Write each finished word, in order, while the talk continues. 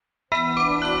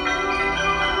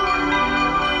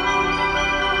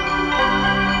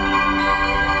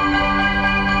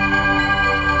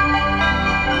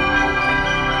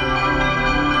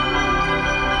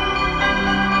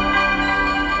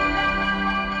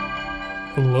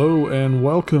Hello and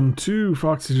welcome to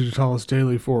Foxy Digitalis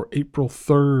Daily for April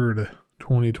 3rd,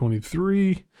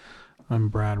 2023. I'm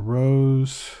Brad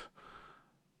Rose.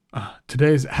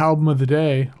 Today's album of the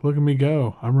day, look at me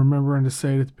go. I'm remembering to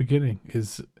say it at the beginning,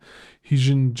 is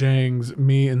Heejin Jang's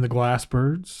Me and the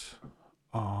Glassbirds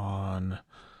on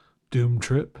Doom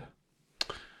Trip.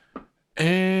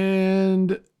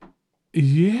 And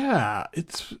yeah,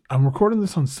 I'm recording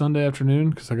this on Sunday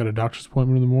afternoon because I got a doctor's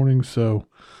appointment in the morning, so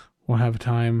won't have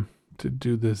time to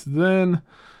do this then.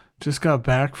 Just got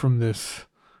back from this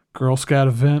Girl Scout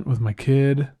event with my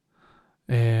kid,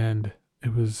 and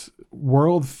it was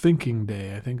World Thinking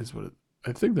Day, I think that's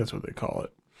what they call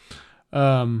it.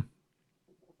 And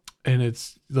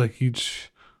it's like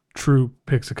each troop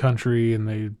picks a country and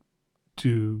they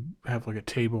do have like a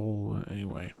table.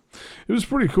 Anyway, it was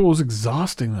pretty cool. It was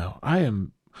exhausting though. I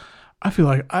feel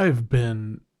like I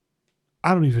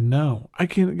don't even know. I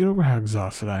can't get over how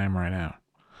exhausted I am right now.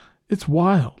 It's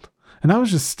wild. And I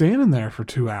was just standing there for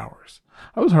 2 hours.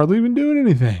 I was hardly even doing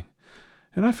anything.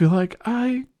 And I feel like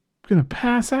I'm going to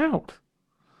pass out.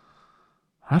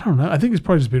 I don't know. I think it's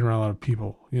probably just being around a lot of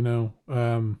people, you know.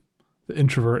 The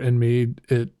introvert in me,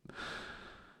 it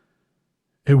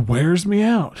wears me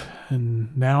out.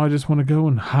 And now I just want to go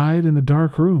and hide in a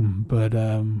dark room. But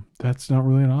that's not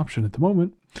really an option at the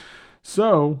moment.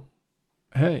 So,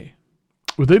 hey.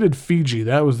 Well, they did Fiji.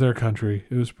 That was their country.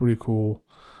 It was pretty cool.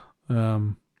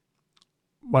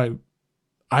 Like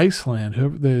Iceland,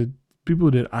 the people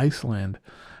who did Iceland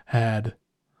had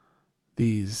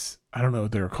these, I don't know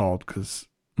what they were called because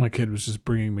my kid was just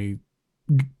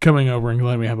coming over and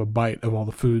letting me have a bite of all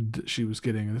the food that she was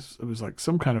getting. It was like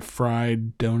some kind of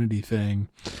fried donut-y thing.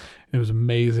 It was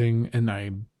amazing, and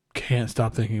I can't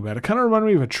stop thinking about it. Kind of reminded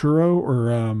me of a churro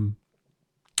or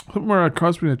something where I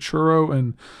crossed between a churro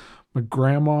and my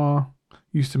grandma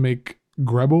used to make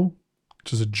Grebel,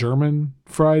 which is a German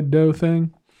fried dough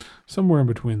thing, somewhere in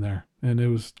between there. And it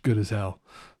was good as hell.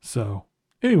 So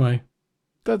anyway,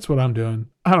 that's what I'm doing.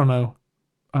 I don't know.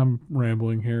 I'm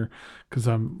rambling here because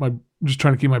I'm just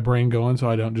trying to keep my brain going so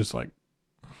I don't just like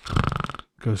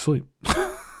go to sleep.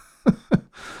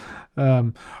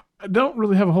 I don't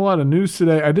really have a whole lot of news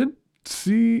today. I did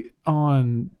see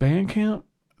on Bandcamp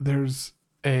there's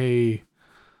a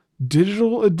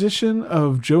digital edition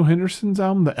of Joe Henderson's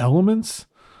album, The Elements,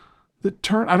 I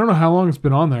don't know how long it's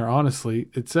been on there, honestly.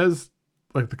 It says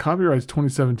like the copyright's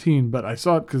 2017, but I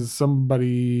saw it because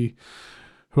somebody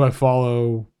who I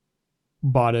follow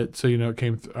bought it. So, it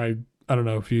came I don't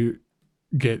know if you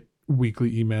get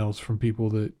weekly emails from people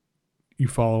that you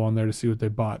follow on there to see what they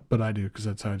bought, but I do because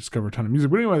that's how I discover a ton of music.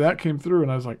 But anyway, that came through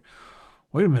and I was like,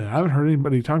 wait a minute, I haven't heard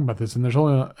anybody talking about this. And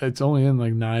it's only in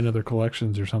like 9 other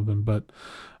collections or something, but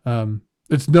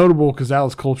it's notable because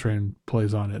Alice Coltrane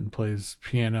plays on it and plays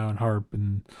piano and harp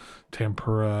and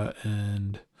tempura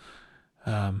and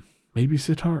maybe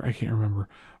sitar. I can't remember,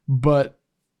 but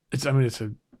it's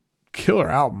a killer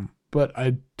album. But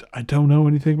I don't know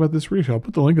anything about this reissue. I'll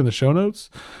put the link in the show notes.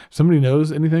 If somebody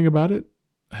knows anything about it,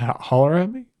 holler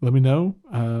at me. Let me know.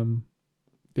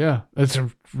 Yeah, it's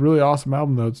a really awesome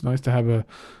album though. It's nice to have a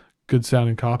good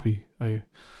sounding copy. I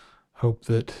hope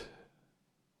that.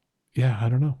 Yeah, I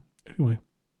don't know. Anyway,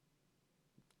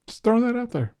 just throwing that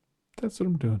out there. That's what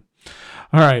I'm doing.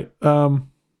 All right.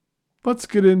 Let's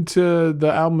get into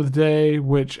the album of the day,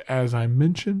 which, as I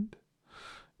mentioned,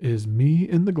 is Me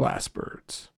and the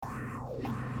Glassbirds.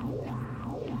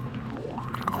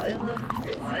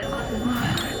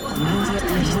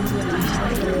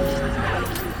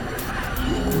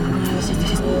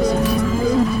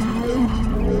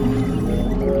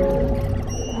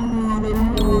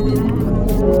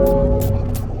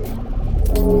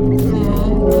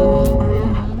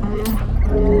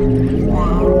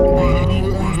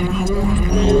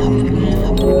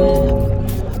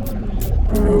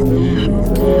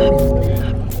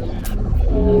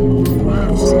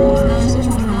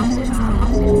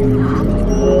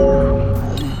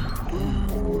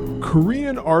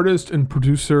 Korean artist and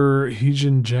producer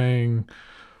Heejin Jang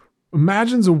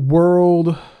imagines a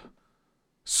world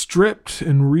stripped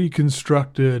and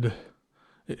reconstructed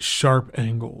at sharp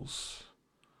angles,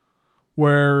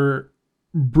 where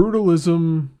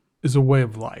brutalism is a way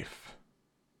of life.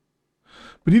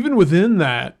 But even within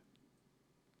that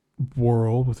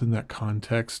world, within that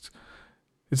context,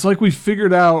 it's like we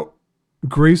figured out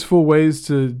graceful ways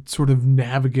to sort of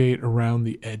navigate around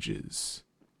the edges.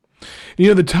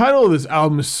 The title of this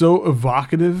album is so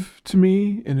evocative to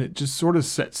me, and it just sort of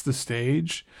sets the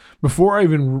stage. Before I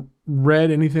even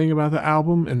read anything about the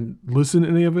album and listened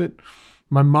to any of it,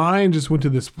 my mind just went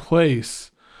to this place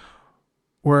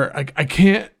where I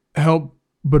can't help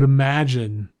But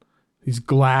imagine these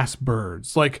glass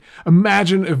birds. Like,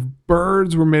 imagine if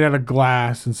birds were made out of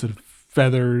glass instead of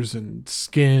feathers and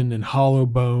skin and hollow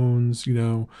bones. You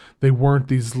know, they weren't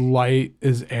these light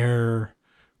as air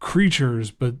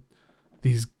creatures, but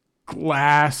these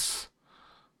glass,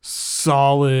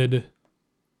 solid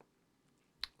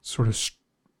sort of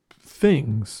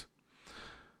things.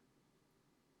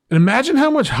 And imagine how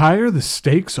much higher the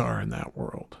stakes are in that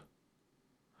world.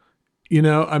 You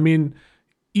know, I mean,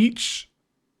 each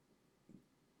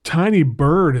tiny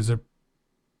bird is a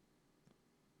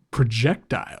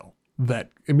projectile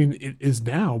that, I mean, it is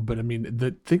now, but I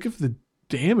mean, think of the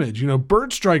damage. You know,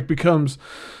 bird strike becomes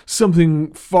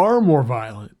something far more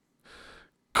violent.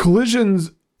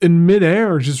 Collisions in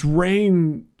midair just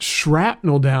rain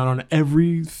shrapnel down on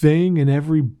everything and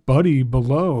everybody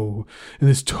below in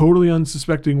this totally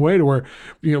unsuspecting way, to where,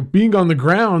 you know, being on the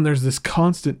ground, there's this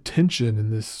constant tension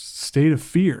and this state of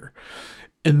fear.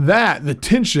 And the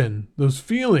tension, those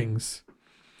feelings,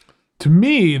 to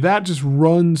me, that just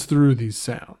runs through these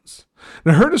sounds.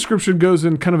 Now, her description goes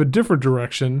in kind of a different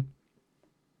direction,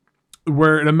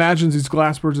 where it imagines these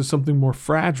glassbirds as something more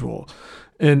fragile.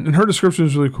 And her description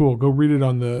is really cool. Go read it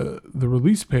on the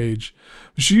release page.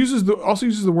 She also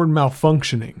uses the word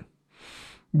malfunctioning,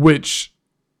 which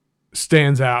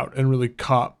stands out and really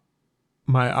caught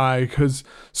my eye, because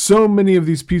so many of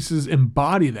these pieces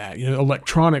embody that, you know,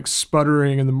 electronics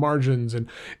sputtering in the margins and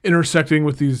intersecting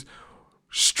with these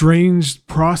strange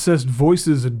processed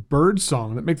voices and bird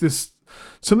song that make this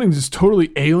something just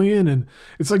totally alien. And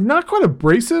it's like not quite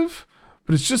abrasive,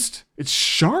 but it's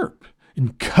sharp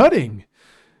and cutting.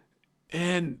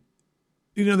 And,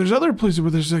 you know, there's other places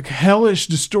where there's like hellish,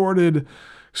 distorted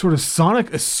sort of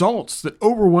sonic assaults that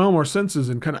overwhelm our senses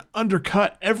and kind of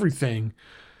undercut everything.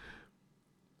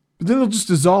 But then they'll just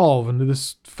dissolve into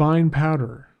this fine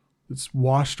powder that's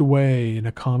washed away in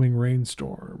a calming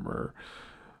rainstorm, or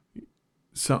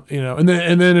so, you know, and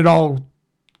then it all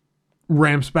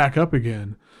ramps back up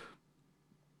again.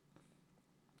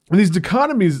 And these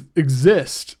dichotomies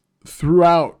exist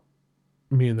throughout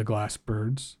Me and the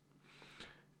Glassbirds.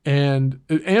 And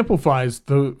it amplifies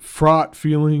the fraught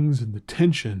feelings and the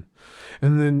tension.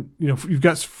 And then, you know, you've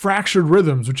got fractured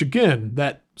rhythms, which again,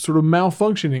 that sort of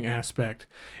malfunctioning aspect.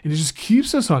 And it just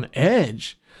keeps us on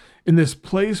edge in this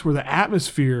place where the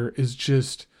atmosphere is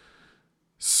just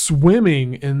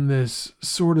swimming in this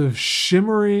sort of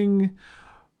shimmering,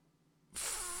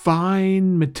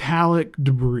 fine metallic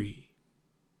debris.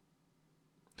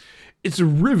 It's a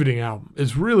riveting album.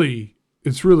 It's really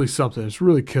something. It's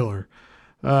really killer.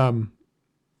 I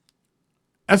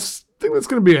think that's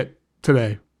going to be it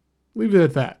today. Leave it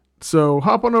at that. So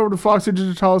hop on over to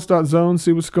foxydigitalis.zone,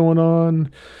 see what's going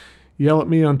on. Yell at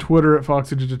me on Twitter at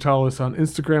foxydigitalis, on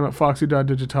Instagram at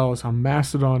foxy.digitalis, on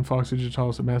Mastodon,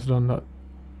 foxydigitalis at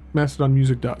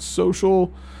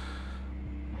mastodonmusic.social.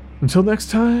 Until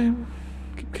next time,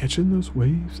 keep catching those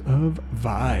waves of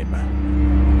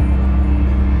vibe.